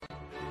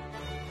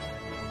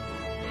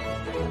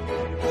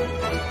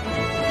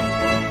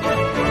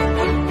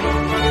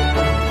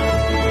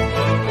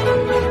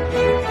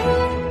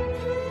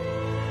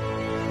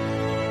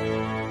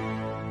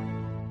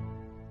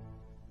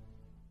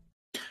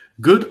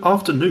Good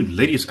afternoon,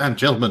 ladies and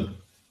gentlemen,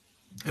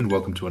 and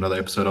welcome to another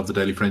episode of the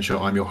Daily Friend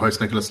Show. I'm your host,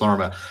 Nicholas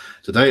Lorimer.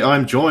 Today,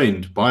 I'm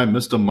joined by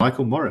Mr.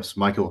 Michael Morris.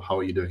 Michael, how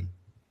are you doing?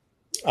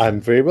 I'm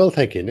very well,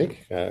 thank you,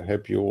 Nick. I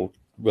hope you're all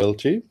well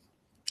too.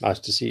 Nice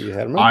to see you,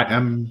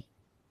 Herman.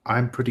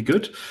 I'm pretty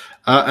good.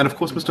 And of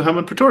course, Mr.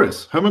 Herman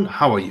Pretorius. Herman,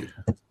 how are you?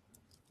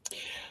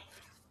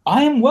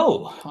 I am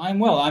well. I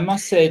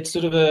must say it's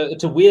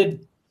a weird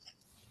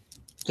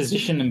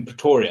position in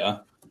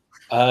Pretoria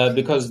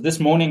because this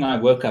morning I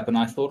woke up and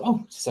I thought,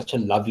 oh, it's such a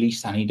lovely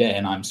sunny day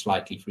and I'm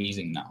slightly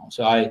freezing now.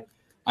 So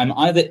I'm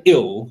either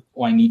ill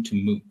or I need to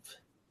move.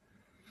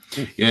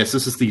 Yes,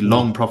 this is the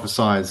long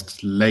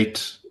prophesized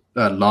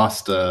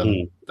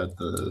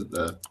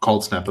the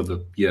cold snap of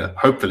the year.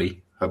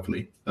 Hopefully,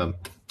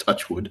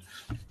 touch wood.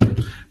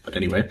 But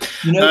anyway,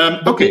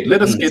 okay,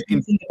 let us get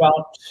in.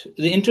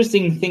 The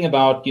interesting thing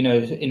about,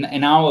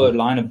 in our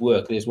line of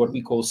work, there's what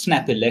we call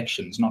snap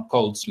elections, not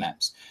cold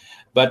snaps.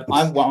 But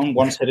I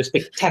once had a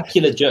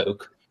spectacular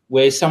joke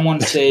where someone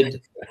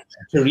said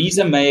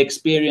Theresa May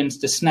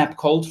experienced a snap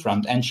cold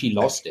front and she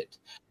lost it.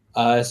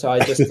 So I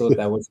just thought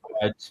that was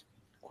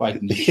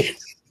quite neat.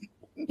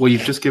 Well,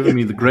 you've just given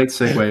me the great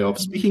segue of,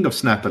 speaking of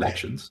snap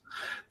elections,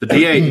 the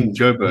DA in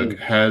Joburg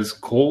has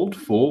called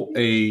for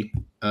a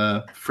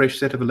fresh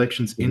set of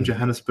elections in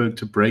Johannesburg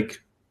to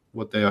break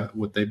what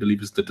they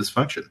believe is the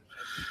dysfunction.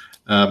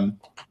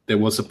 There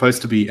was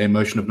supposed to be a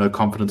motion of no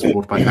confidence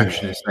brought by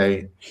Action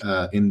SA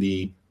in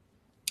the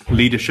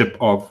leadership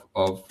of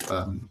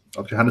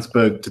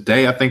Johannesburg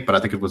today, I think, but I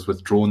think it was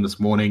withdrawn this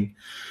morning.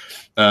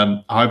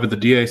 However, the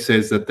DA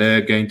says that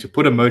they're going to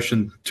put a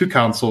motion to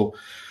council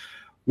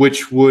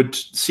which would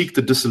seek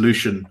the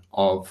dissolution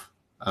of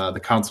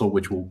the council,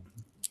 which will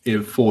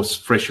force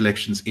fresh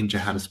elections in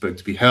Johannesburg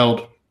to be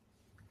held.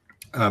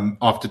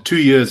 After 2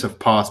 years have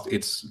passed,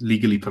 it's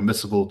legally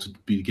permissible to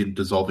begin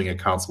dissolving a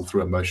council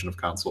through a motion of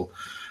council.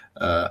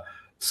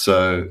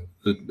 So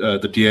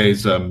the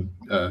DA's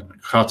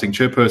Gauteng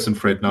chairperson,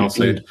 Fred Nile,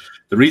 said,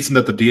 the reason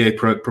that the DA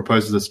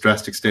proposes this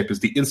drastic step is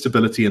the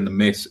instability and the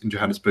mess in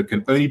Johannesburg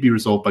can only be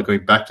resolved by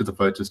going back to the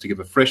voters to give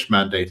a fresh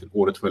mandate in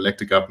order to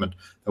elect a government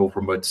that will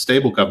promote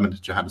stable government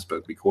in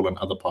Johannesburg. We call on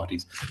other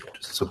parties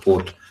to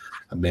support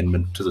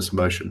amendment to this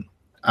motion.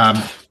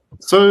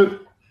 So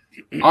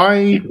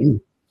I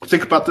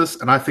think about this,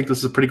 and I think this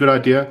is a pretty good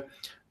idea.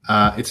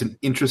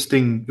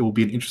 It will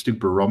be an interesting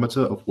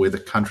barometer of where the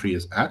country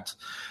is at.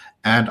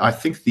 And I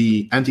think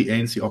the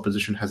anti-ANC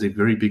opposition has a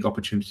very big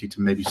opportunity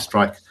to maybe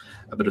strike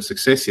a bit of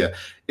success here.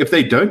 If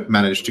they don't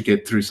manage to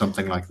get through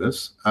something like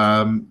this,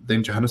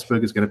 then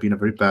Johannesburg is going to be in a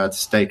very bad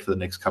state for the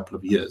next couple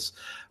of years.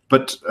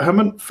 But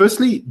Herman,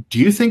 firstly, do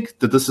you think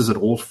that this is at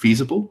all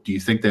feasible? Do you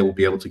think they will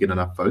be able to get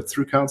enough votes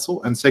through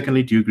council? And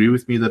secondly, do you agree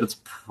with me that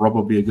it's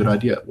probably a good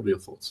idea? What are your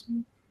thoughts?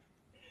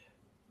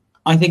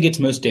 I think it's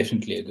most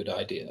definitely a good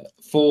idea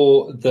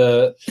for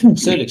the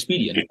sole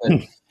expedient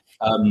that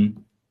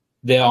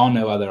there are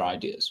no other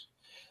ideas.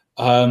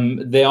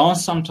 There are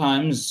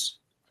sometimes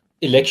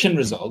election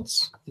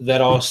results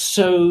that are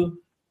so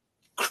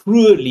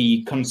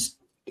cruelly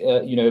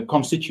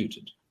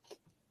constituted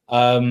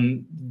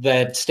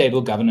that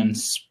stable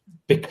governance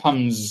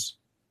becomes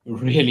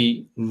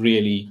really,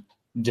 really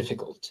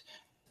difficult.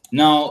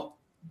 Now,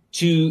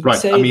 the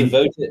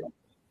voter...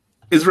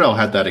 Israel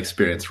had that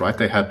experience, right?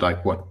 They had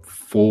 4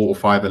 or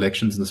 5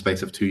 elections in the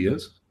space of 2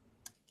 years?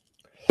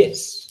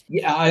 Yes.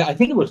 Yeah, I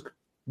think it was...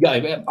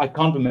 Yeah, I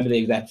can't remember the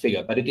exact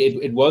figure, but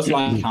it was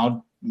like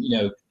how,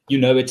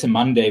 it's a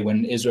Monday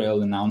when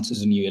Israel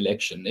announces a new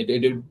election.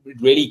 It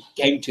really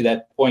came to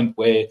that point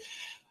where,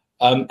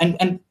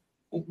 and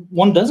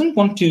one doesn't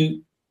want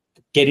to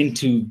get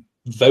into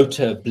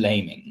voter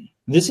blaming.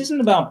 This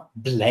isn't about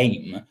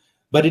blame,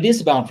 but it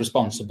is about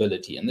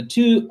responsibility. And the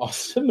two are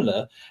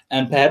similar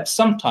and perhaps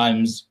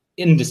sometimes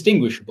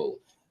indistinguishable,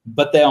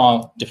 but they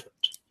are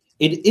different.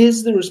 It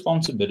is the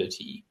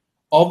responsibility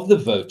of the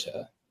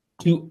voter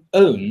to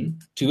own,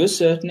 to a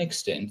certain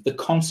extent, the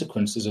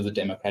consequences of the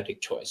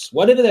democratic choice,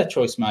 whatever that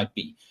choice might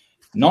be,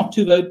 not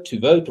to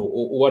vote,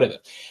 or whatever.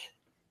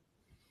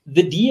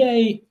 The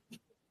DA,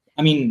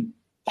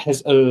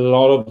 has a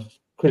lot of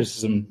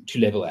criticism to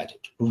level at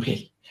it,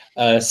 really,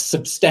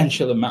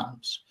 substantial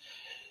amounts.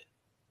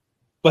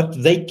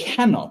 But they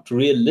cannot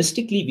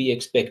realistically be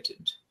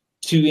expected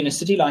to, in a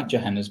city like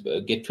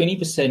Johannesburg, get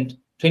 20%,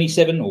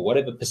 27 or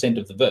whatever percent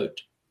of the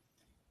vote,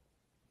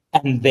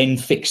 and then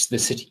fix the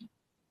city.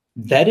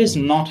 That is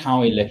not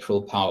how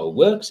electoral power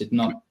works. It's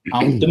not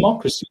how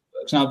democracy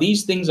works. Now,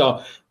 these things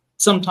are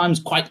sometimes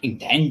quite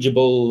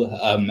intangible.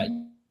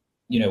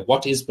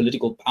 What is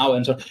political power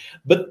and so on.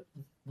 But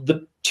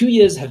the 2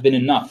 years have been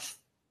enough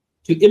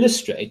to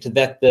illustrate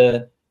that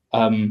the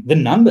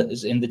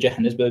numbers in the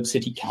Johannesburg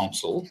City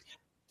Council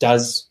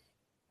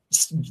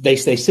they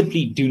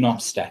simply do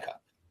not stack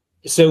up.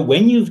 So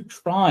when you've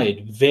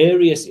tried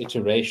various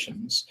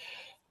iterations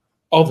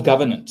of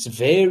governance,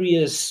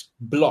 various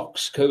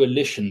blocks,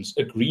 coalitions,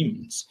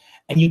 agreements,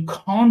 and you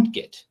can't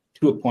get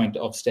to a point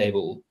of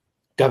stable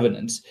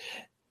governance,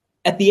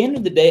 at the end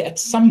of the day, at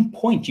some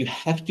point, you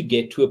have to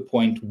get to a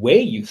point where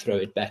you throw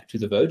it back to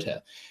the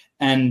voter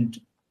and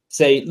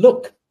say,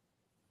 look,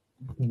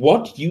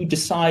 what you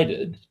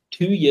decided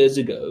 2 years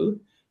ago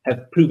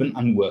have proven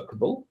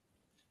unworkable.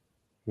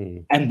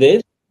 And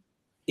therefore,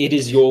 it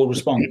is your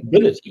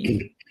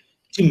responsibility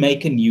to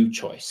make a new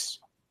choice.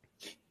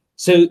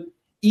 So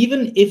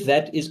even if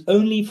that is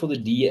only for the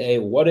DA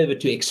or whatever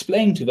to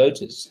explain to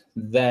voters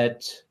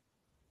that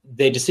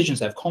their decisions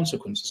have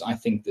consequences, I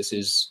think this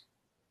is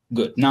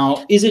good.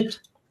 Now, is it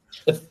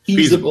a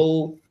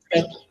feasible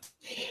step?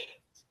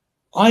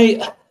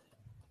 I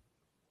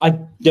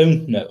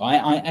don't know.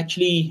 I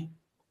actually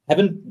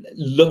haven't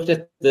looked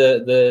at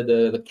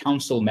the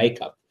council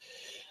makeup,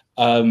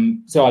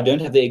 so I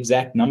don't have the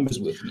exact numbers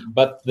with me.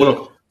 But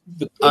the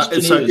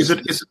question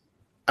is,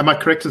 am I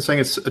correct in saying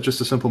it's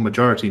just a simple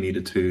majority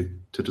needed to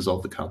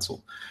dissolve the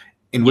council?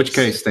 In which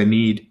case, they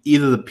need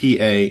either the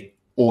PA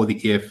or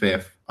the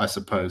EFF, I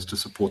suppose, to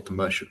support the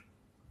motion.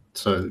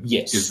 So,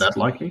 is that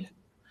likely?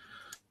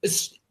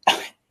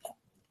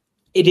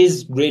 It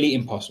is really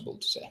impossible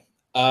to say,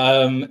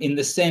 in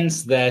the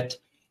sense that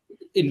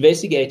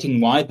investigating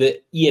why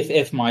the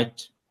EFF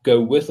might go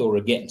with or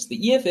against.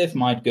 The EFF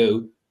might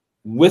go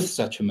with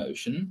such a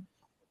motion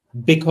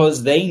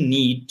because they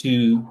need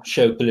to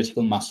show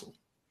political muscle,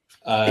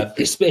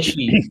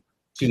 especially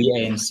to the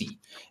ANC.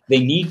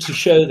 They need to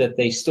show that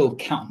they still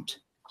count.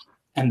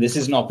 And this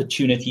is an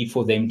opportunity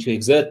for them to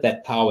exert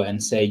that power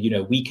and say,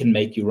 we can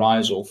make you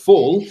rise or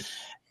fall,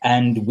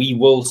 and we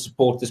will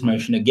support this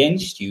motion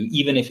against you,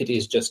 even if it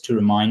is just to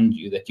remind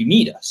you that you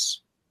need us.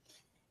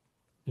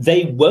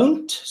 They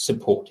won't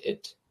support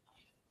it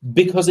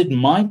because it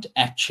might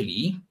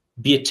actually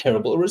be a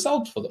terrible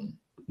result for them.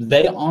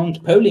 They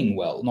aren't polling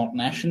well, not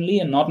nationally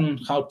and not in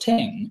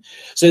Gauteng.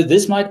 So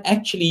this might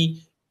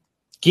actually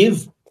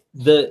give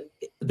their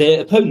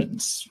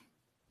opponents,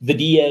 the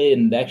DA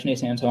and the Action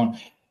SA and so on,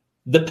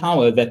 the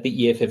power that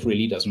the EFF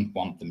really doesn't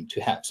want them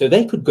to have. So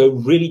they could go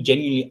really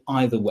genuinely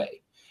either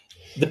way.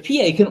 The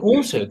PA can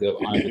also go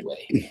either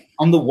way.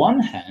 On the one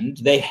hand,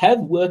 they have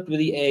worked with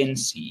the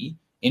ANC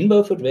in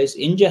Beaufort West,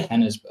 in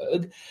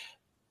Johannesburg,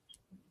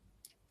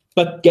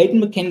 but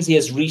Gayton McKenzie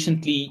has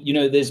recently,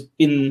 there's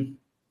been,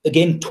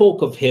 again,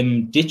 talk of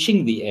him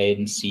ditching the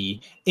ANC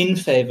in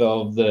favor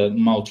of the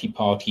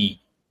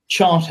multi-party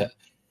charter.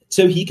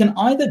 So he can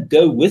either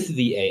go with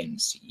the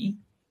ANC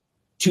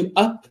to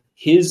up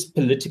his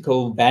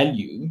political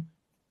value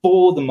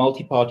for the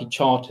multi-party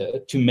charter,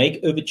 to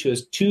make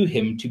overtures to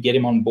him to get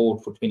him on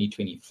board for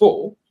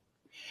 2024,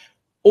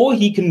 or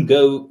he can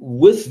go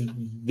with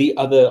the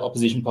other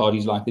opposition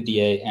parties like the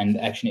DA and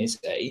Action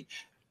SA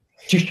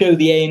to show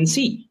the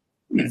ANC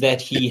that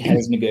he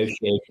has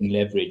negotiating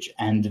leverage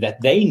and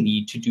that they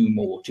need to do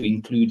more to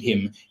include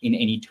him in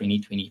any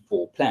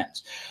 2024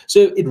 plans.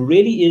 So it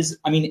really is,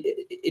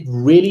 it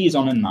really is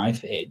on a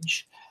knife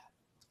edge.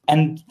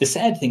 And the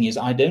sad thing is,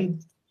 I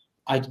don't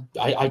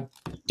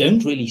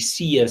really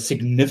see a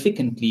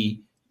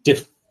significantly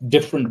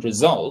different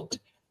result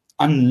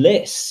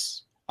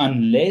unless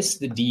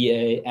the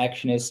DA,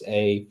 Action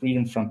SA,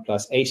 Freedom Front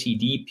Plus,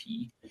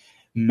 ACDP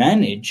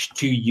manage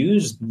to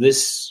use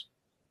this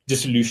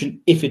dissolution,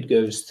 if it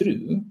goes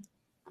through,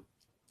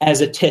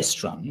 as a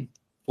test run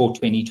for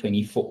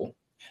 2024.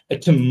 A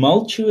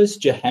tumultuous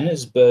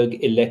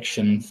Johannesburg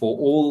election for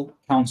all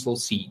council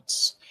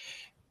seats,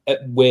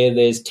 where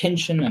there's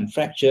tension and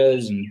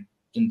fractures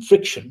and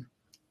friction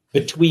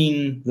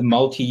between the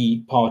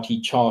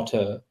multi-party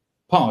charter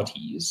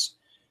parties,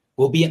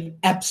 will be an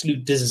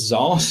absolute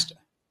disaster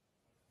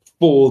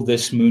for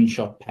this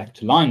Moonshot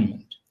Pact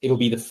alignment. It'll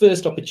be the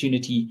first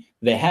opportunity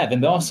they have,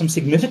 and there are some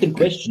significant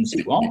questions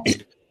to ask.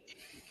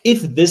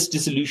 If this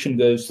dissolution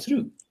goes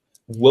through,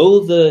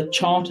 will the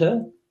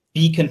charter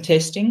be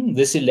contesting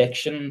this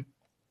election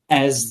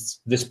as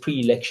this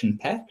pre-election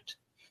pact?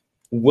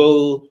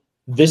 Will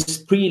this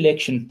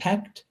pre-election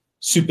pact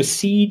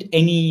supersede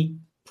any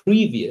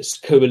previous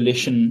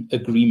coalition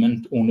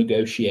agreement or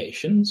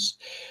negotiations?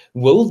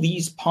 Will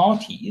these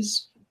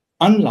parties,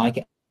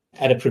 unlike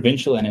at a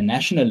provincial and a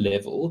national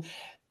level,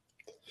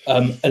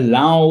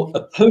 allow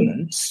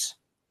opponents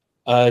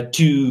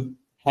to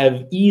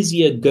have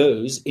easier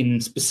goes in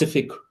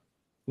specific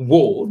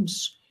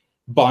wards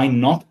by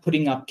not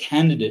putting up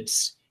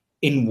candidates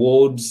in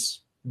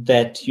wards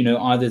that,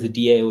 either the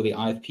DA or the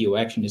IFP or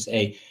Action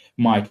SA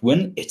might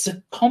win? It's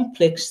a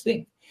complex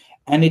thing.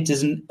 And it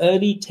is an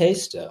early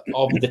taster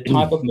of the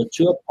type of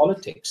mature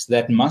politics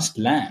that must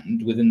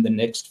land within the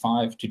next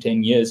 5 to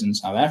 10 years in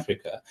South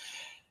Africa.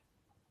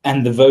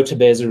 And the voter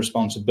bears a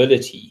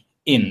responsibility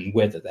in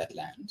whether that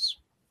lands.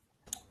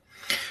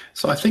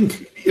 So I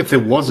think if there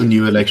was a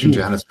new election in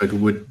Johannesburg, it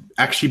would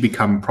actually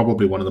become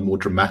probably one of the more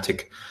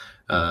dramatic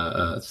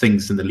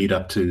things in the lead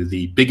up to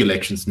the big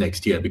elections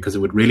next year, because it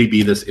would really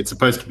be this. It's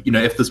supposed to,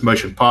 if this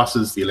motion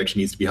passes, the election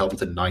needs to be held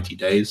within 90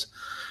 days.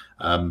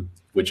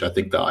 Which I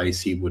think the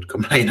IEC would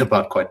complain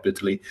about quite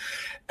bitterly.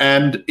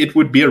 And it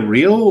would be a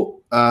real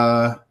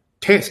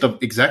test of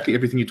exactly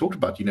everything you talked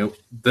about.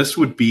 This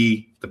would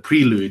be the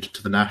prelude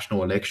to the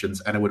national elections,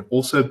 and it would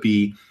also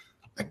be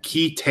a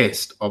key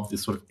test of the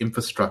sort of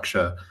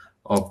infrastructure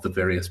of the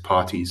various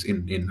parties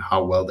in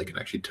how well they can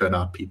actually turn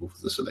out people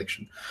for this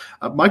election.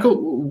 Michael,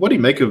 what do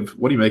you make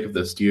of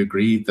this? Do you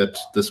agree that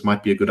this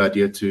might be a good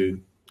idea to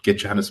get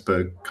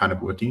Johannesburg kind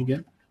of working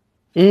again?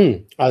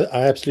 I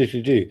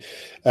absolutely do,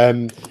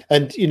 and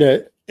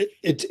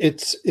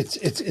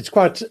it's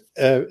quite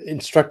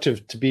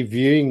instructive to be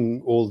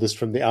viewing all this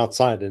from the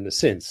outside, in a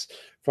sense,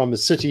 from a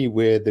city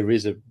where there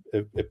is a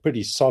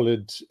pretty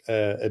solid,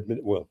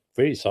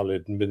 very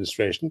solid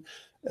administration.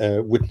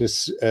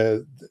 Witness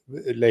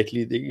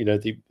lately,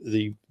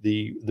 the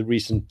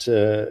recent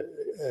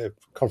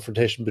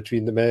confrontation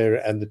between the mayor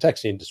and the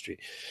taxi industry.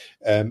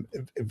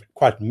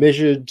 Quite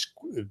measured,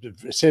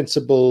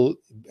 sensible,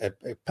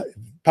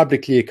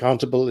 publicly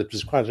accountable. It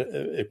was quite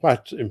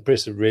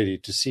impressive, really,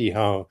 to see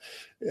how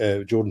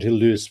Jordan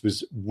Hill-Lewis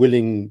was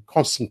willing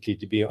constantly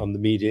to be in the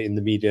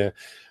media,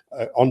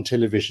 on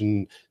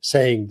television,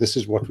 saying this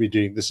is what we're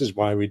doing, this is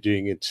why we're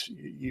doing it.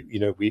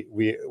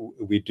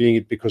 We're doing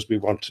it because we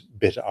want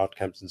better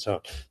outcomes and so on.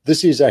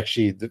 This is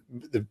actually the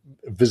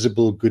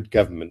visible good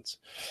government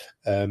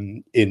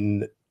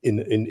in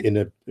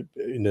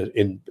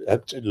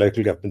at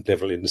local government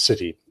level in the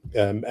city,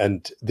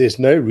 and there's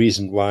no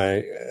reason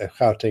why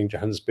Gauteng,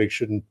 Johannesburg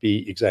shouldn't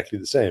be exactly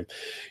the same.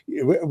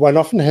 One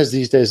often has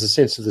these days a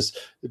sense of this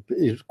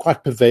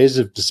quite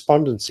pervasive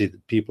despondency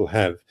that people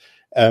have.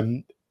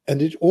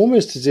 And it's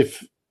almost as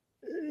if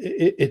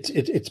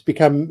it's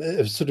become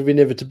a sort of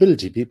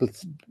inevitability. People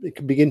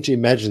begin to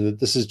imagine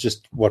that this is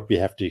just what we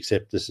have to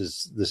accept. This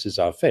is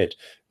our fate.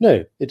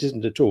 No, it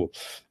isn't at all.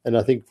 And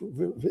I think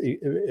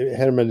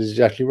Herman is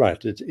exactly right.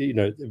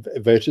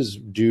 Voters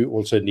do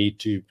also need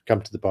to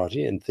come to the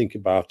party and think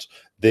about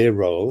their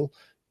role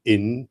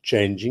in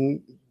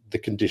changing the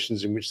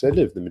conditions in which they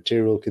live, the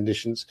material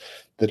conditions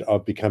that are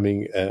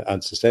becoming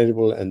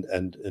unsustainable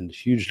and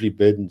hugely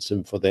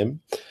burdensome for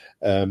them.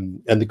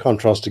 And the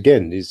contrast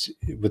again is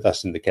with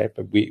us in the Cape.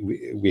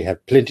 We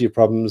have plenty of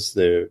problems.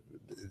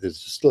 There's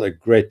still a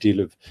great deal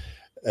of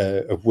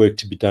work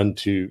to be done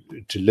to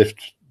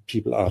lift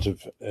people out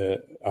of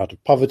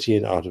poverty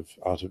and out of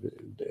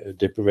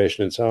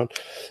deprivation and so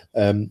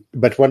on.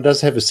 But one does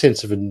have a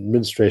sense of an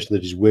administration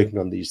that is working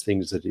on these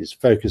things, that is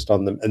focused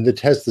on them, and that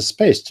has the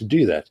space to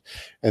do that.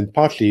 And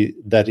partly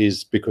that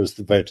is because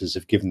the voters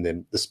have given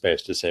them the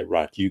space to say,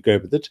 right, you go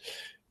with it.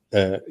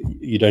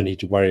 You don't need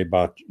to worry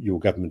about your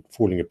government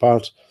falling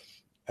apart.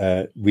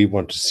 We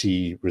want to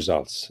see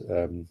results.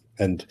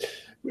 And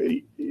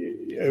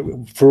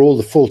for all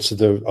the faults of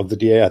the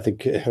DA, I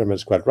think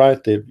Herman's quite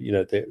right.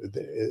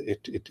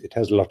 It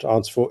has a lot to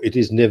answer for. It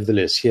is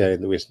nevertheless here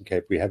in the Western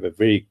Cape, we have a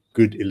very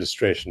good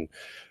illustration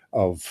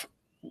of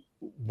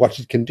what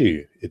it can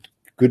do.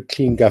 Good,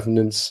 clean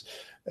governance,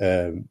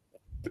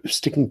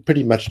 sticking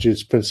pretty much to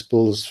its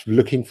principles,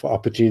 looking for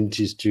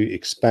opportunities to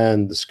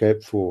expand the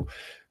scope for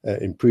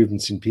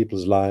improvements in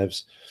people's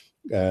lives,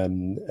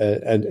 and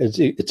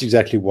it's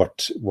exactly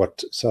what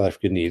South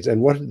Africa needs.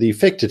 And what the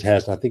effect it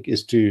has, I think,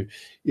 is to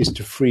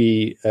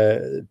free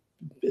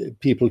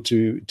people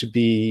to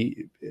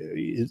be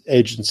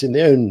agents in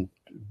their own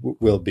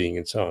well-being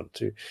and so on.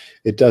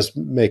 It does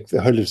make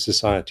the whole of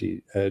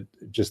society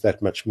just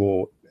that much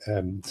more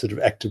sort of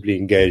actively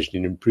engaged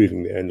in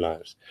improving their own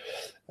lives.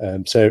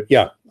 So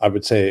yeah, I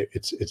would say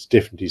it's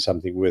definitely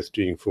something worth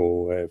doing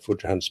for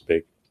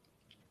Johannesburg.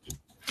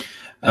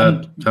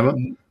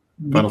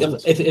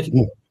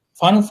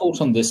 Final thoughts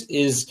on this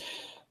is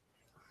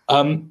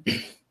the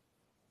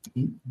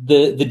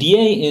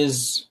DA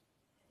is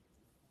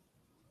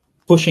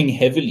pushing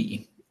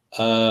heavily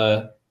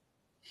for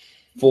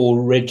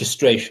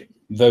registration,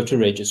 voter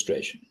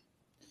registration.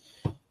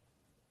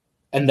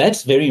 And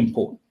that's very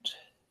important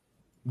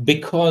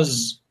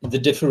because the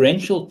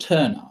differential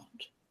turnout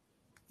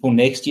for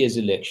next year's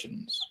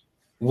elections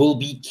will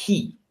be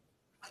key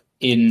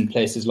in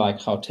places like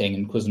Gauteng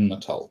and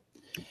KwaZulu-Natal.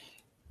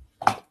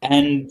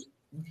 And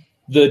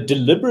the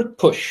deliberate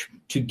push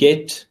to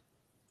get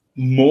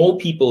more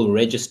people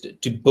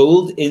registered, to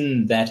build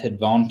in that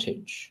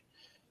advantage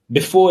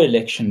before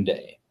election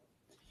day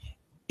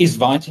is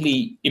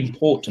vitally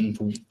important.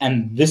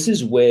 And this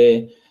is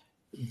where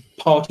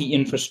party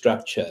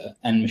infrastructure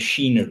and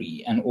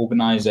machinery and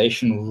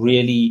organization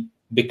really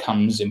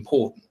becomes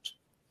important.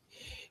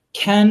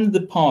 Can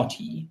the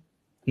party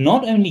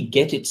not only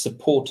get its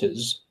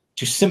supporters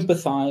to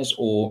sympathize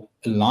or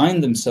align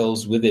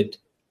themselves with it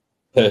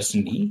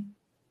personally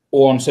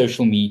or on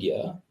social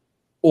media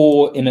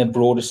or in a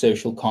broader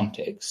social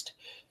context,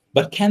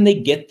 but can they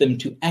get them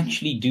to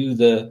actually do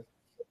the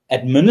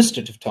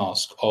administrative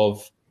task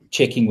of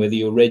checking whether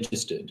you're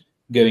registered,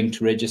 going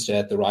to register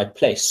at the right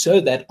place,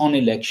 so that on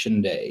election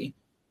day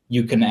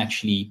you can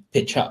actually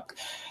pitch up?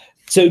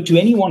 So to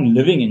anyone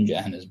living in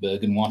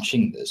Johannesburg and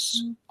watching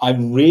this, I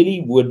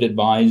really would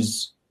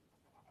advise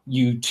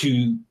you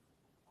to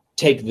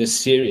take this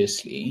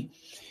seriously.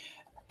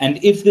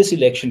 And if this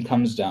election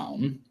comes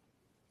down,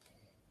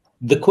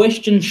 the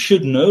question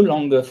should no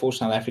longer for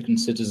South African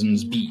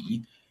citizens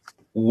be,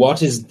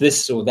 what is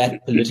this or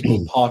that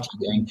political party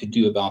going to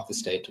do about the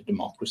state of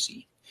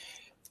democracy?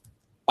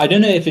 I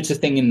don't know if it's a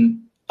thing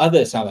in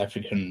other South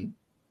African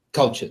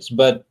cultures,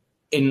 but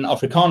in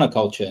Afrikaner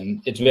culture,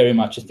 and it's very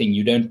much a thing.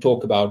 You don't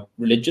talk about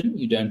religion,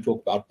 you don't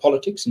talk about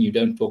politics, and you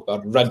don't talk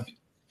about rugby.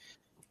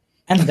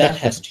 And that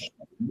has to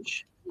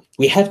change.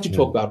 We have to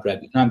talk about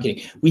rugby. No, I'm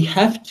kidding. We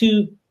have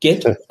to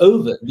get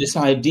over this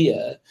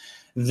idea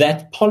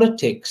that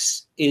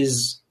politics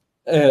is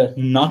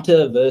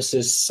nutter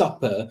versus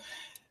supper,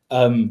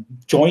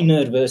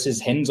 joiner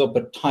versus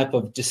Hensopper type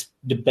of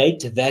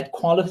debate that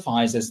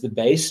qualifies as the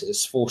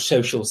basis for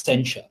social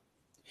censure.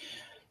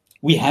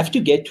 We have to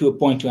get to a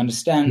point to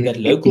understand that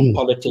local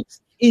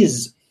politics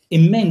is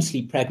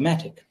immensely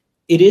pragmatic.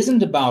 It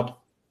isn't about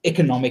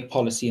economic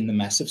policy in the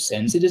massive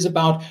sense. It is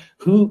about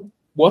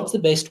what's the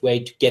best way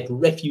to get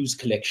refuse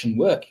collection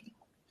working.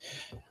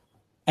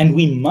 And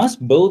we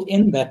must build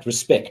in that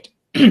respect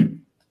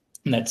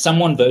that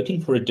someone voting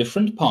for a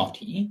different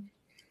party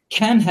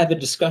can have a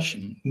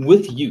discussion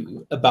with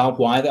you about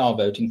why they are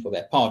voting for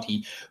that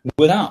party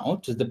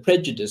without the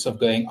prejudice of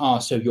going,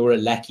 so you're a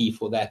lackey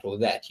for that or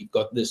that. You've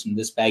got this and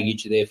this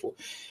baggage, therefore.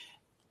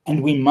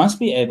 And we must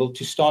be able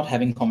to start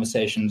having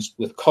conversations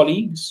with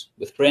colleagues,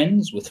 with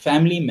friends, with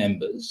family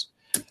members,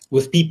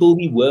 with people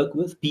we work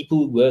with, people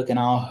who work in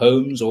our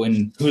homes or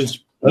in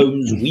whose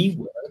homes we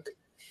work,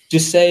 to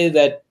say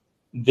that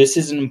this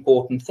is an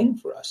important thing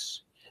for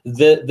us.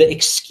 The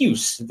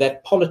excuse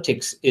that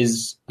politics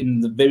is,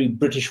 in the very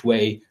British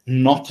way,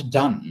 not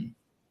done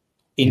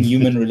in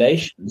human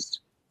relations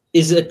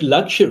is a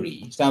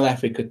luxury South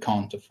Africa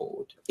can't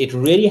afford. It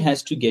really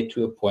has to get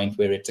to a point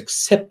where it's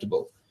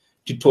acceptable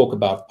to talk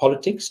about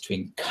politics, to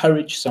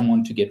encourage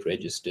someone to get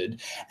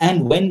registered.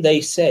 And when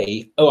they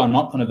say, I'm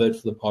not going to vote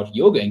for the party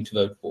you're going to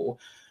vote for,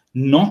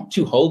 not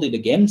to hold it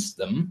against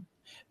them,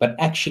 but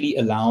actually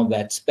allow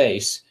that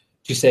space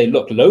to say,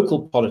 look,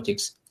 local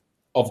politics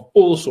of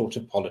all sorts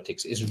of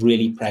politics is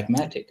really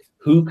pragmatic.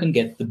 Who can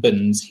get the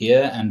bins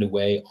here and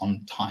away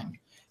on time?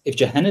 If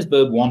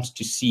Johannesburg wants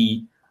to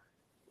see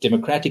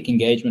democratic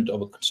engagement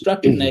of a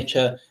constructive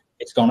nature,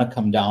 it's going to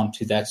come down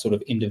to that sort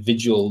of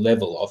individual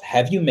level of,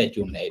 have you met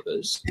your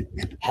neighbors?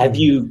 Have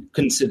you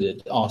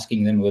considered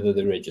asking them whether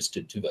they're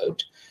registered to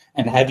vote?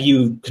 And have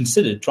you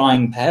considered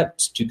trying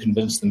perhaps to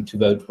convince them to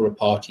vote for a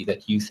party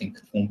that you think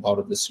can form part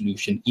of the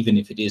solution, even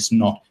if it is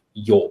not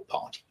your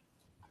party?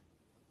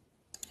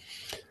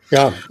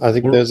 Yeah, I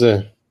think there's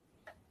a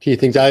key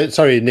thing.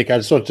 Sorry, Nick, I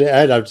just wanted to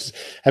add. I just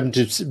happened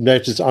to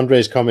notice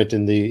Andre's comment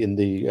in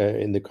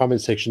the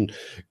comment section.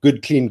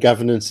 Good, clean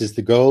governance is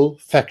the goal.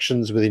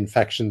 Factions within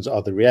factions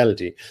are the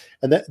reality,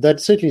 and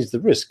that certainly is the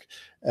risk.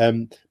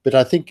 But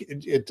I think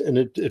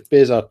it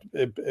bears out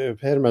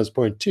Herman's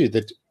point too,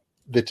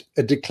 that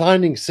a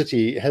declining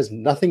city has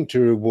nothing to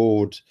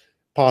reward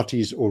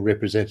parties or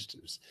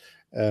representatives.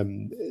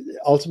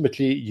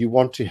 Ultimately, you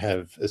want to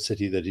have a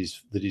city that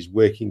is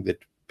working, that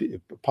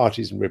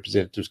parties and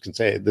representatives can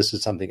say, this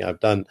is something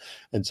I've done,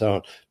 and so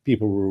on.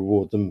 People will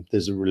reward them.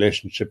 There's a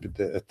relationship in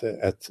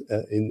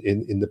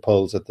the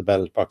polls, at the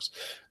ballot box.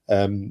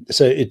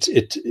 So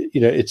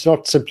it's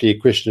not simply a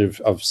question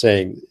of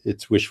saying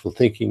it's wishful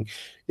thinking.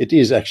 It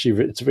is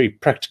actually, it's a very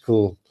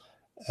practical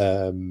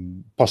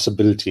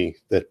possibility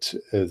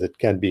that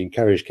can be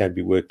encouraged, can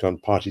be worked on.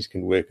 Parties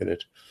can work on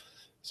it.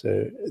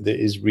 So there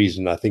is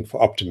reason, I think,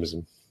 for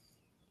optimism.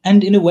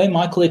 And in a way,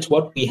 Michael, it's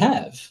what we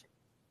have.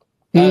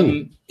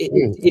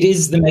 It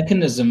is the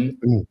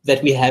mechanism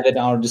that we have at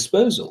our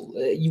disposal.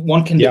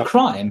 One can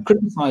decry and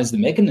criticize the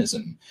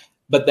mechanism,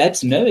 but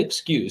that's no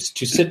excuse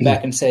to sit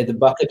back and say the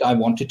bucket I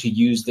wanted to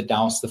use to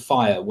douse the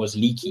fire was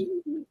leaky.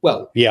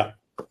 Well,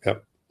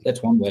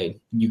 that's one way.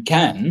 You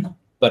can,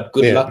 but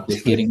good luck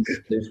with getting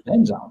those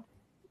flames out.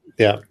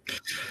 Yeah.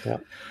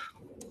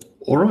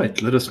 All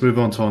right, let us move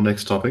on to our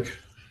next topic.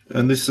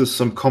 And this is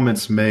some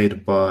comments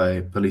made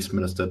by Police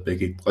Minister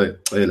Bheki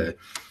Cele,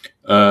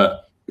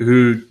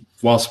 who,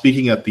 while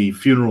speaking at the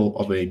funeral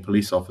of a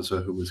police officer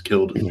who was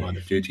killed in line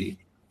of duty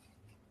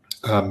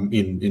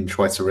in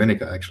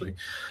Schweizer actually,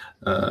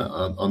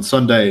 on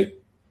Sunday,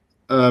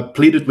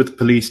 pleaded with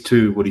police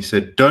to, what he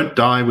said, don't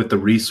die with the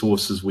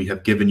resources we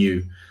have given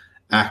you,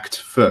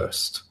 act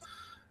first.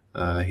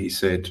 He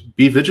said,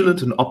 be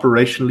vigilant and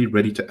operationally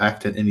ready to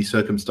act in any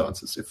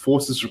circumstances. If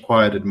force is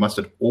required, it must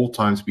at all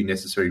times be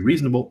necessary,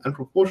 reasonable, and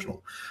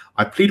proportional.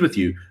 I plead with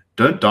you,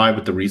 don't die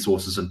with the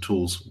resources and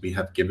tools we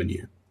have given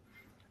you.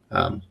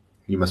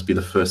 You must be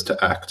the first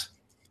to act.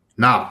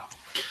 Now,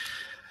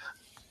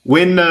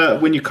 when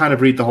you kind of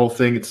read the whole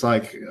thing, it's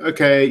like,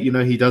 okay,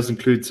 he does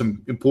include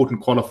some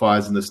important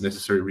qualifiers in this: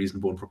 necessary,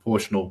 reasonable, and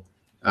proportional,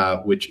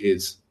 which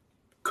is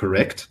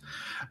correct.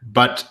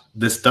 But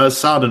this does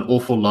sound an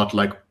awful lot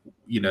like,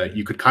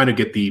 you could kind of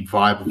get the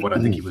vibe of what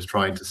I think he was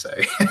trying to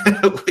say,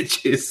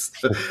 which is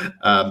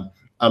a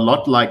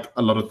lot like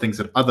a lot of things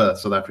that other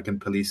South African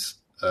police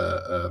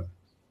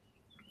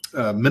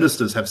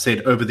ministers have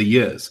said over the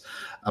years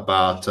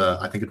about,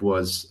 I think it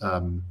was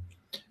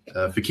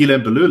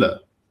Fikile Mbalula,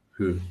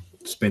 who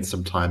spent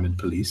some time in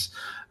police,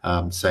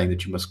 saying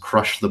that you must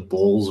crush the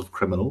balls of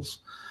criminals.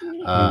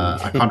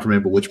 I can't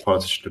remember which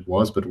part it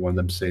was, but one of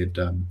them said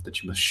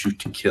that you must shoot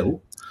to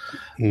kill.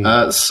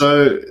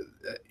 So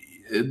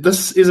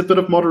this is a bit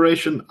of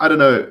moderation. I don't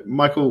know,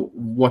 Michael,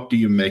 what do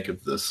you make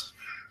of this?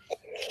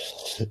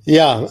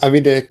 Yeah, I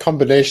mean, a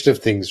combination of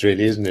things,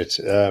 really, isn't it?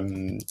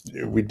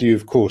 We do,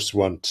 of course,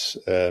 want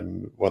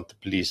the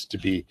police to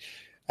be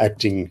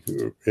acting,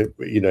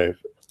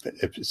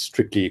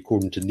 strictly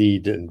according to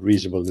need and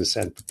reasonableness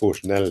and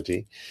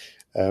proportionality.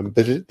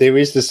 But there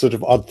is this sort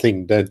of odd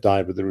thing: don't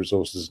die with the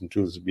resources and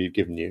tools that we've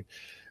given you.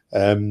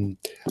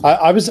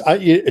 I was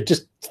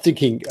just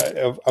thinking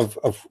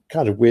of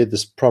kind of where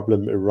this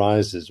problem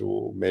arises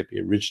or maybe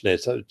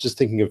originates. I was just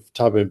thinking of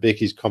Thabo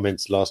Mbeki's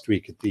comments last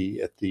week at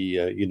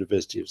the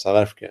University of South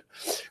Africa,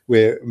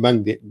 where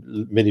among the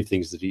many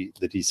things that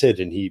he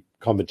said, and he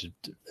commented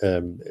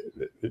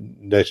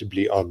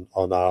notably on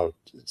our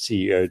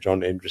CEO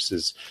John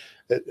Endris's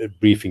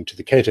briefing to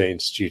the Cato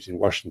Institute in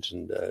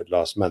Washington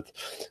last month.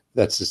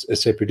 That's a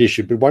separate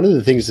issue. But one of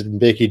the things that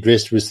Mbeki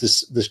addressed was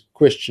this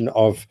question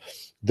of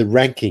the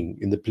ranking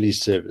in the police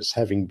service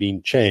having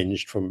been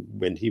changed from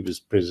when he was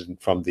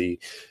president, from the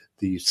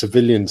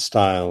civilian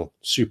style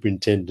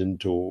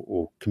superintendent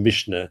or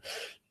commissioner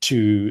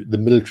to the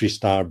military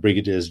style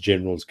brigadiers,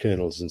 generals,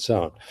 colonels, and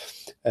so on.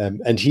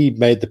 And he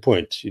made the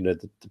point,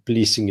 that the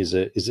policing is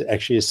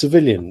actually a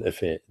civilian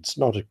affair. It's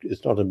not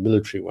a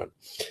military one.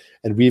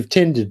 And we've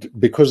tended,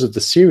 because of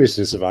the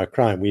seriousness of our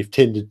crime, we've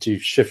tended to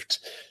shift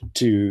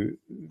to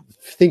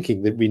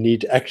thinking that we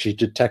need actually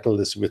to tackle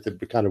this with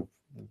the kind of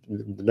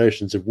the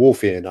notions of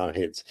warfare in our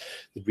heads.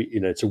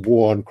 It's a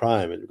war on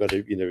crime, and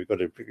we've got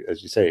to,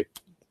 as you say,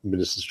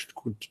 ministers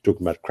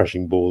talking about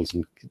crushing balls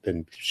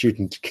and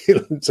shooting to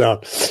kill and so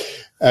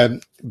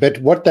on. But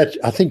what that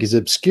I think is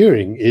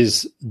obscuring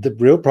is the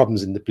real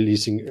problems in the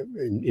policing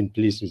in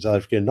policing South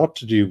Africa are not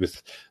to do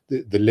with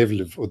the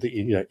level of or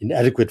the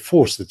inadequate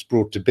force that's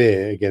brought to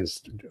bear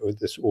against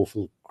this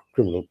awful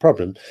criminal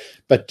problem,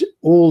 but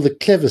all the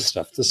clever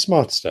stuff, the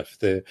smart stuff,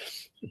 the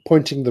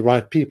appointing the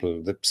right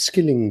people, the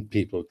skilling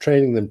people,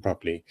 training them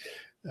properly,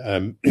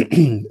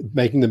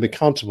 making them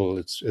accountable,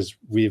 as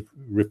we've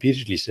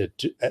repeatedly said,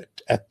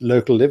 at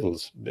local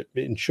levels,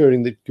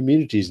 ensuring that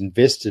communities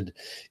invested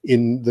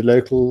in the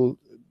local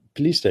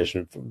police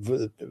station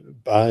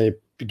by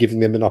giving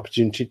them an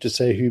opportunity to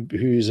say who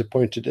is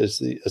appointed as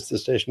the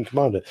station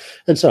commander,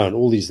 and so on.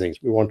 All these things.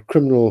 We want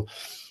criminal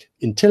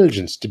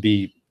intelligence to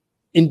be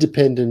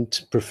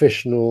independent,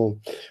 professional.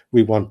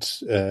 We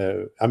want,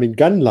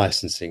 gun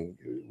licensing.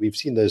 We've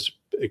seen those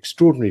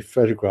extraordinary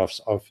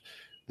photographs of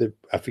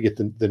I forget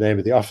the name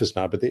of the office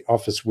now, but the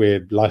office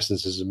where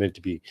licenses are meant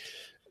to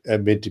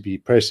be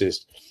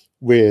processed,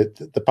 where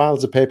the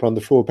piles of paper on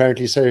the floor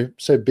apparently so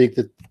big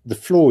that the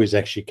floor is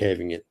actually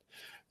caving in.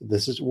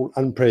 This is all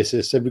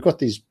unprocessed. So we've got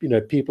these,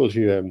 people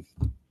who are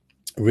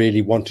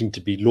really wanting to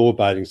be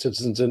law-abiding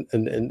citizens and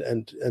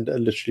are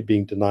literally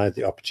being denied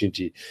the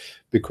opportunity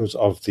because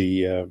of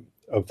the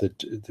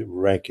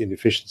rank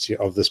inefficiency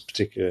of this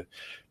particular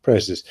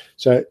process.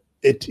 So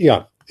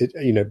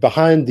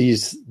behind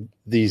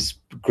these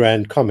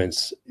grand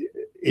comments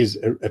is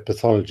a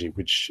pathology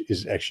which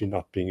is actually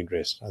not being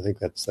addressed. I think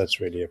that's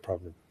really a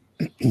problem.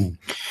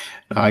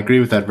 I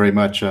agree with that very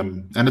much,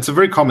 and it's a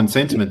very common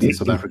sentiment in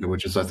South Africa,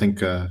 which is, I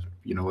think,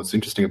 what's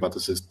interesting about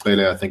this is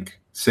Pele, I think,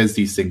 says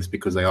these things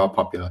because they are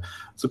popular.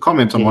 It's a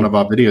comment on one of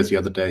our videos the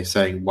other day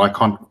saying, why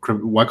can't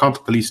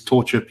the police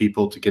torture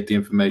people to get the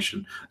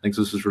information? I think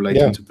this was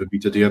relating to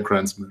Babita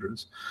Deocrant's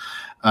murderers.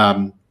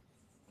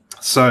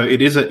 So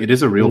it is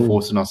a real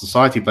force in our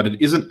society, but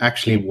it isn't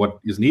actually what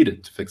is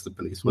needed to fix the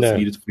police. What's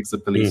needed to fix the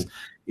police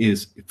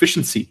is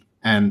efficiency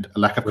and a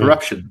lack of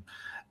corruption.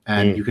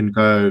 And you can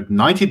go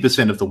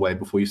 90% of the way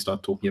before you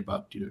start talking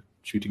about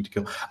shooting to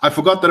kill. I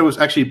forgot that it was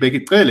actually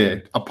Bheki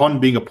Cele,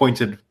 upon being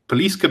appointed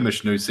police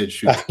commissioner, who said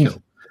shoot to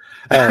kill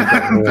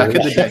back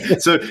in the day.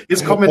 So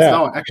his comments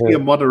now are actually a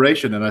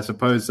moderation, and I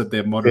suppose that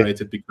they're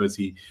moderated because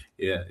he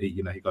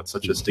got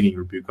such a stinging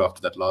rebuke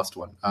after that last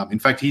one. In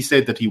fact, he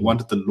said that he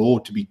wanted the law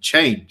to be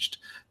changed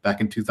back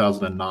in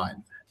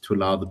 2009 to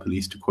allow the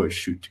police to, quote,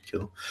 shoot to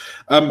kill.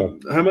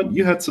 Herman,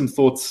 you had some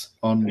thoughts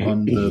on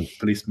the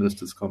police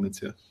minister's comments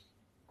here.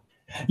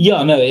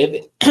 Yeah, no.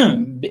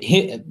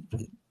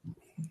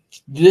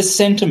 This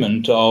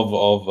sentiment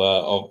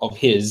of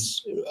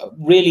his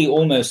really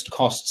almost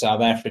cost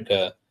South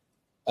Africa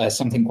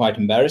something quite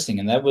embarrassing,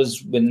 and that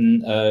was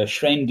when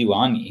Shrine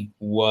Diwani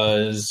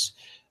was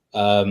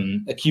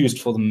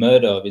accused for the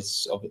murder of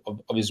his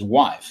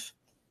wife.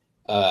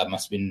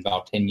 Must have been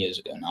about 10 years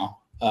ago now.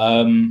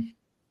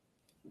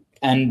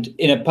 And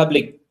in a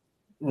public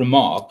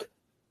remark,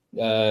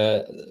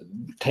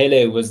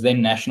 Cele was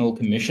then National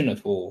Commissioner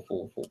for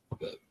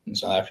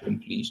South African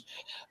Police,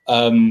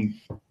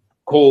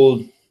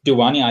 called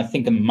Diwani, I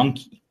think, a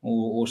monkey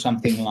or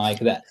something like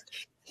that.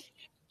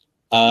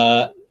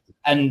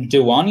 And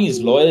Diwani's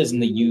lawyers in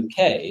the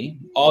UK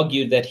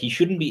argued that he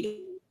shouldn't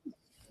be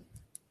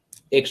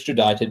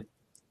extradited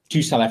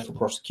to South Africa for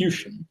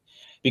prosecution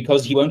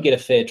because he won't get a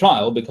fair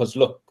trial because,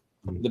 look,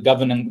 the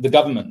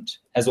government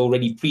has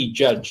already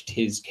prejudged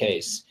his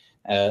case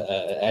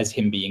as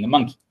him being a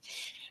monkey.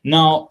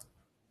 Now,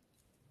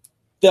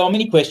 there are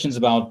many questions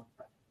about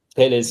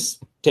Pele's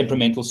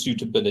temperamental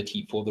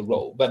suitability for the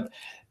role. But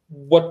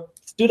what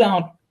stood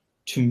out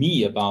to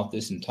me about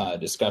this entire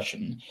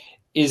discussion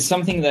is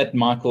something that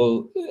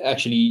Michael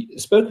actually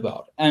spoke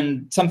about,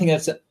 and something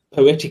that's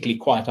poetically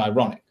quite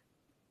ironic,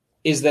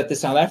 is that the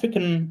South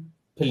African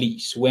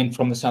police went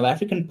from the South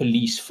African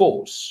police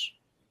force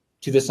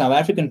to the South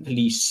African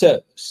police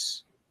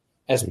service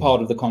as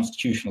part of the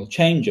constitutional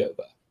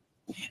changeover.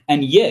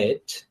 And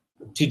yet,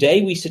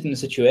 today we sit in a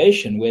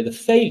situation where the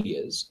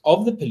failures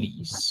of the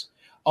police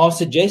are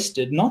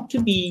suggested not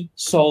to be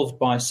solved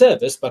by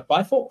service, but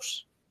by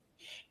force.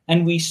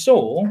 And we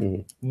saw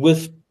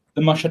with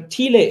the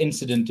Mashatile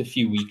incident a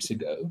few weeks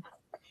ago,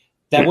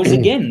 that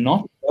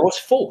was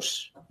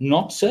force,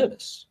 not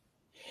service.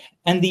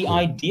 And the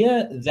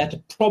idea that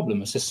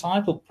a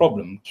societal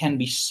problem, can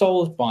be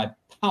solved by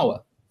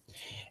power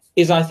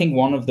is, I think,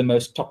 one of the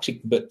most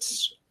toxic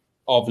bits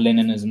of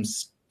Leninism,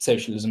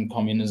 socialism,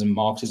 communism,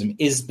 Marxism,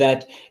 is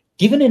that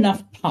given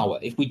enough power,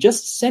 if we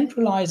just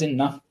centralize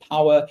enough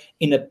power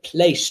in a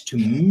place to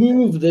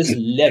move this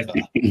lever,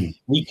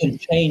 we can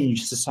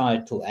change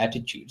societal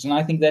attitudes. And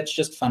I think that's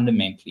just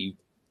fundamentally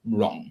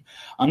wrong.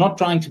 I'm not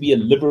trying to be a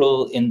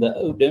liberal in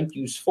the, don't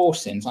use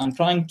force sense. I'm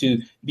trying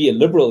to be a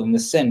liberal in the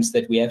sense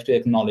that we have to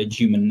acknowledge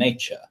human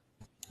nature.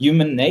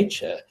 Human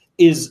nature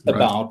is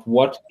about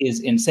what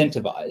is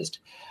incentivized.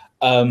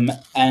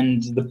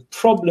 And the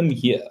problem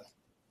here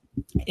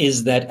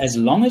is that as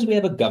long as we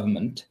have a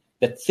government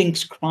that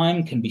thinks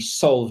crime can be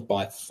solved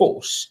by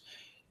force,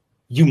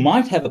 you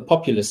might have a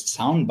populist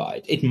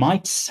soundbite. It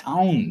might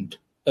sound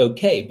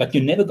okay, but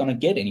you're never going to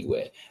get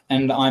anywhere.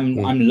 And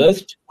I'm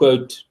loath to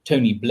quote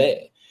Tony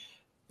Blair,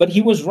 but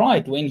he was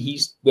right when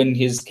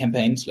his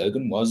campaign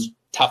slogan was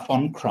tough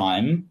on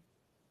crime,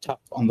 tough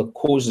on the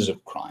causes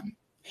of crime.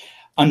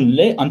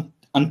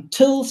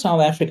 Until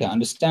South Africa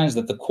understands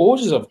that the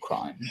causes of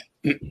crime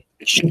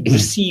should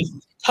receive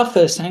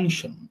tougher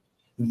sanction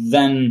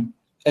than,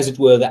 as it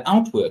were, the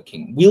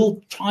outworking,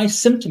 we'll try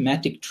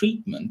symptomatic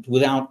treatment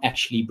without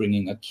actually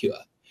bringing a cure.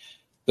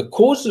 The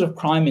causes of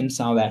crime in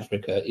South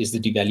Africa is the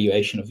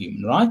devaluation of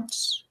human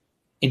rights,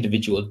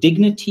 individual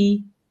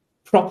dignity,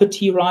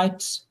 property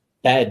rights,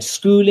 bad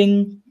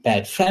schooling,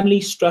 bad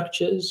family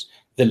structures,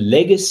 the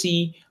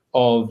legacy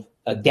of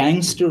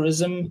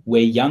gangsterism,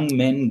 where young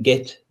men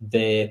get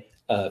their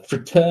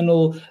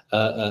fraternal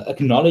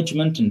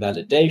acknowledgement and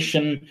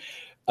validation,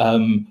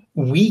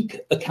 weak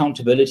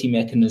accountability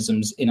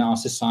mechanisms in our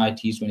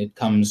societies when it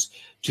comes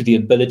to the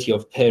ability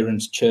of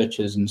parents,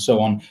 churches, and so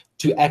on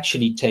to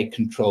actually take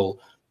control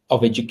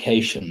of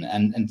education.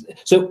 And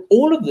so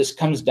all of this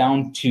comes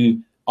down to,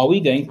 are we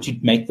going to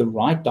make the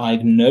right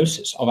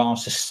diagnosis of our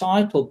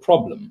societal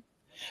problem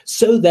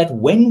so that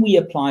when we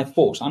apply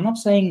force, I'm not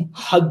saying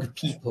hug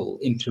people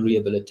into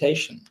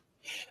rehabilitation,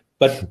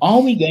 but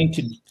are we going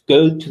to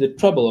go to the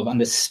trouble of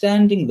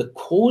understanding the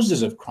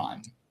causes of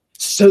crime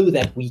so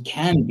that we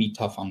can be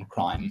tough on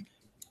crime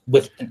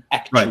with an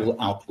actual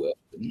outwork?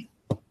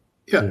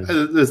 Yeah,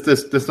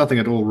 there's nothing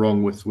at all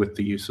wrong with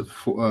the use of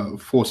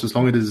force as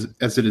long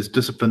as it is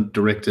disciplined,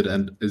 directed,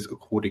 and is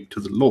according to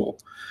the law.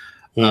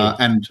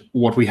 And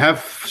what we have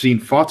seen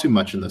far too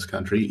much in this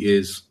country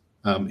is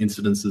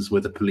incidences where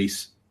the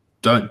police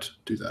don't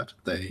do that.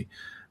 They,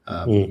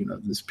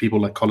 there's people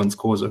like Collins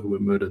Causa who were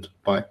murdered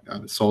by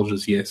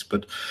soldiers, yes,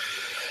 but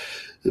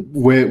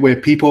where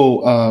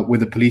people, where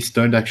the police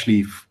don't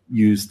actually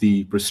use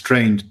the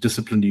restrained,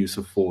 disciplined use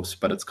of force,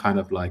 but it's kind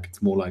of like,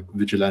 it's more like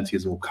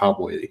vigilantism or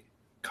cowboy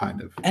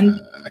kind of and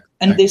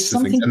there's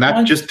something, and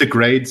that just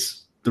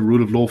degrades the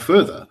rule of law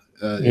further.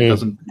 It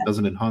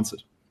doesn't enhance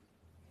it.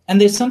 And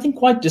there's something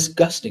quite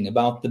disgusting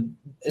about the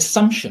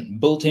assumption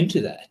built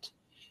into that,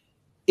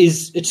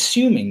 is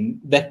assuming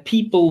that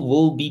people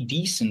will be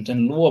decent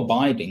and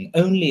law-abiding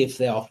only if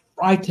they are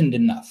frightened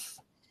enough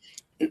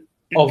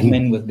of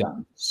men with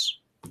guns.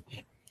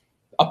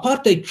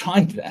 Apartheid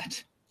tried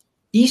that.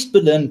 East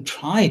Berlin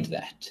tried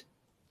that.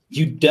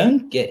 You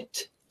don't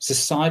get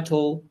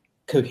societal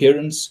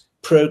coherence,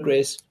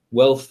 progress,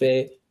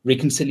 welfare,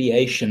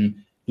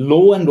 reconciliation,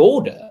 law and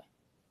order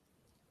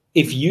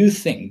if you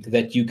think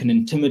that you can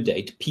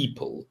intimidate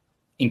people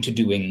into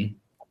doing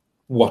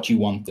what you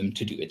want them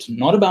to do. It's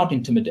not about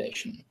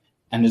intimidation.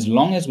 And as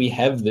long as we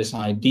have this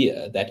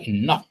idea that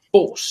enough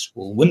force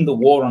will win the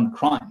war on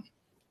crime,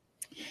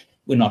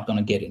 we're not going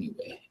to get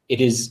anywhere. It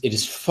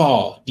is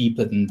far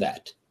deeper than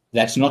that.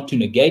 That's not to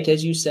negate,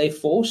 as you say,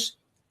 force,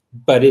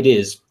 but it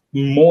is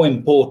more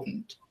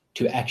important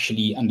to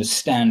actually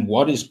understand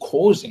what is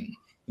causing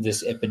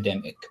this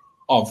epidemic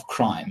of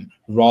crime,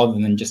 rather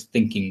than just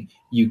thinking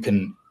you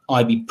can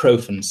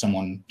ibuprofen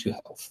someone to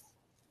health.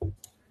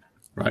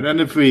 Right. And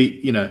if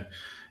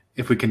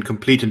we can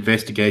complete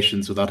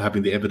investigations without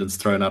having the evidence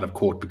thrown out of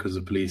court because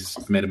the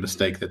police made a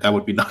mistake, that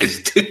would be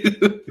nice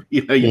too.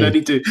 You don't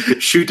need to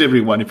shoot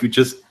everyone if you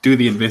just do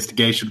the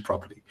investigation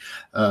properly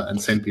and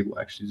send people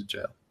actually to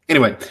jail.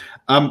 Anyway,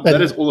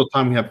 that is all the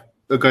time we have.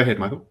 Go ahead,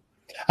 Michael.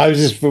 I was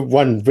just for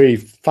one very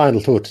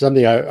final thought,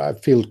 something I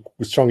feel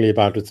strongly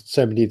about with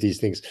so many of these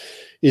things.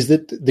 is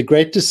that the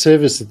great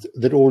disservice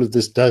that all of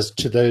this does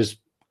to those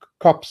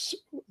cops,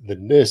 the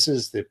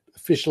nurses, the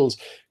officials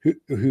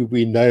who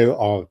we know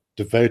are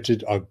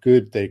devoted, are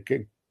good. They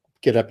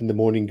get up in the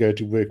morning, go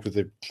to work with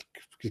a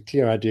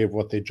clear idea of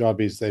what their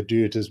job is. They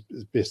do it as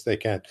best they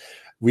can.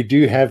 We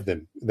do have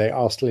them. They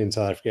are still in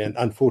South Africa, and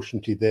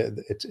unfortunately,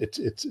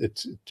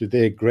 it's to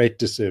their great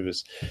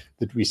disservice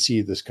that we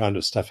see this kind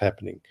of stuff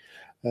happening.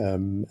 I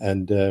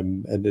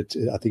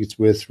think it's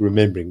worth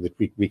remembering that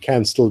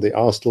there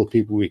are still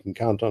people we can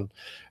count on,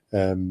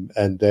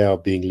 and they are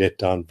being let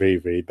down very,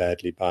 very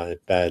badly by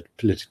bad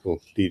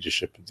political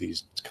leadership of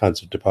these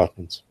kinds of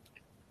departments.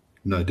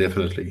 No,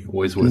 definitely.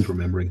 Always worth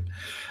remembering.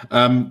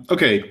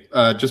 Okay,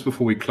 just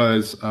before we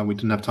close, we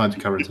didn't have time to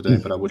cover it today,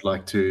 but I would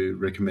like to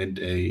recommend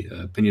a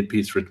opinion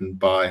piece written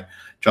by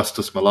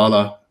Justice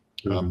Malala.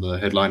 The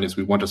headline is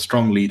 "We want a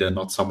strong leader,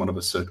 not someone of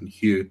a certain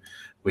hue,"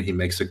 where he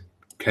makes a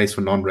case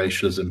for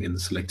non-racialism in the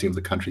selecting of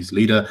the country's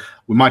leader.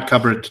 We might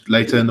cover it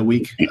later in the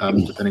week,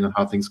 depending on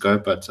how things go,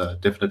 but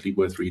definitely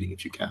worth reading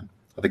if you can.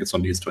 I think it's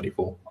on News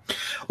 24.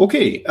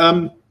 Okay,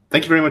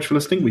 thank you very much for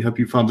listening. We hope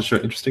you found the show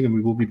interesting, and we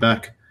will be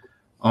back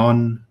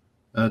on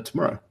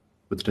tomorrow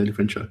with the Daily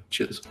Friend Show.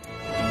 Cheers.